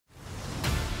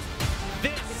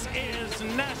is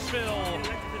Nashville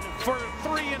for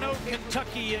 3-0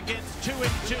 Kentucky against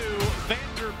 2-2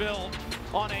 Vanderbilt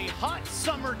on a hot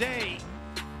summer day.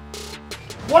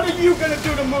 What are you going to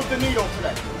do to move the needle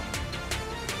today?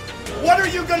 What are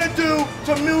you going to do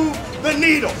to move the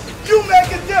needle? You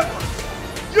make a difference.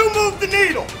 You move the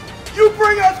needle. You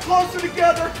bring us closer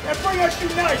together and bring us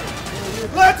united.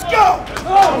 Let's go.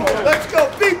 Let's go.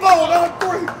 Be bold on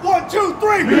 3. 1, 2,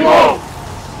 3. Be bold.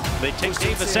 They take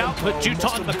Davis out, put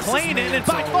Juton McClain in, and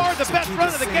by far the best run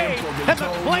of the game. And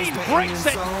McClain breaks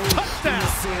it. Touchdown.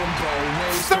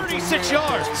 36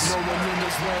 yards.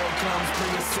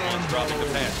 Dropping the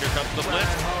pass. Here comes the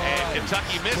blitz. And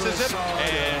Kentucky misses it.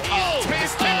 And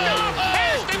he's picked off.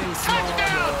 Hairston,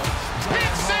 touchdown.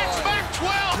 Pick 6, back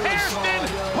 12. Hairston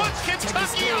puts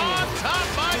Kentucky on top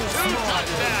by 2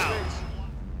 touchdowns.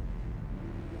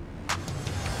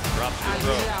 Drops the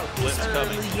throw. Blitz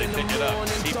coming. They pick it up.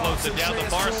 He floats it down the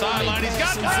far sideline. He's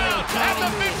got Brown at the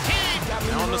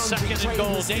 15. Now on the 2nd and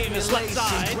goal, Davis left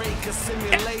side.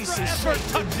 Extra effort,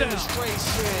 touchdown.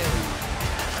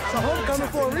 It's a homecoming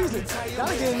for a reason.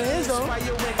 Gotta get in the end zone.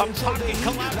 A pocket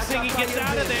collapsing, he gets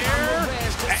out of there.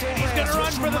 And he's gonna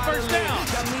run for the first down.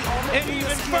 And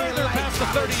even further past the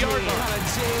 30-yard line.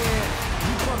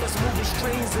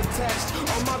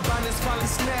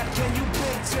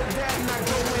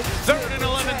 3rd and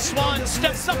 11, Swan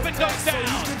steps up and goes down.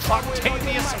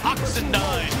 Octavius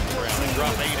Oxendine. Brown, they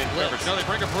drop 8 in coverage. Now they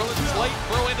bring a brilliant late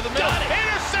throw into the middle.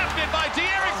 Intercepted by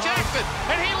De'Aaron Jackson.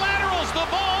 And he laterals the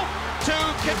ball to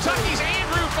Kentucky's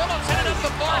Andrew Phillips, headed up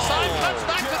the far side, cuts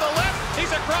back to the left.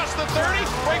 He's across the 30,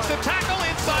 breaks the tackle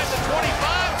inside the 25.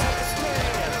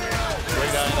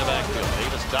 Straight out in the backfield.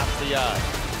 Davis dots the I.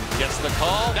 Gets the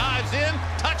call, dives in,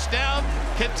 touchdown,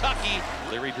 Kentucky.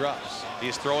 Leary drops.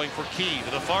 He's throwing for Key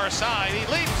to the far side. He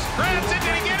leaps, grabs it,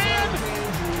 did he get in?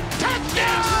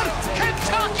 Touchdown,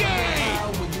 Kentucky!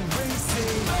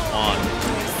 On.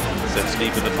 Sets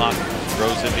deep in the pocket.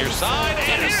 Throws it near side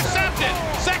and intercepted.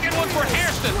 Second one for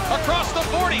Hairston across the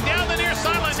 40, down the near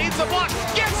sideline, needs the block,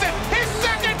 gets it. His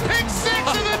second pick 6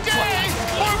 of the day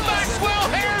for Maxwell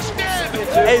Hairston.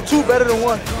 Hey, 2 better than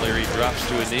 1. Leary drops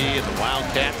to a knee, and the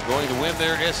Wildcats going to win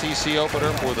their SEC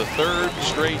opener for the 3rd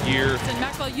straight year. And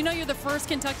Maxwell, you know you're the first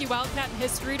Kentucky Wildcat in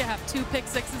history to have 2 pick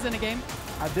 6s in a game.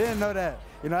 I didn't know that.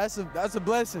 You know, that's a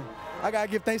blessing. I gotta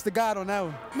give thanks to God on that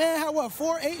one. Man had what,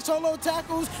 4 8 solo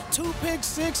tackles, 2 pick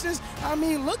 6s. I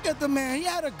mean, look at the man. He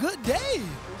had a good day.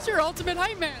 It's your ultimate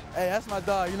hype man. Hey, that's my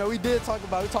dog. You know, we talked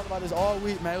about this all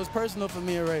week, man. It was personal for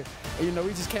me and Ray. And, you know, we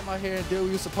just came out here and did what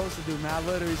we were supposed to do, man. I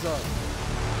love the result.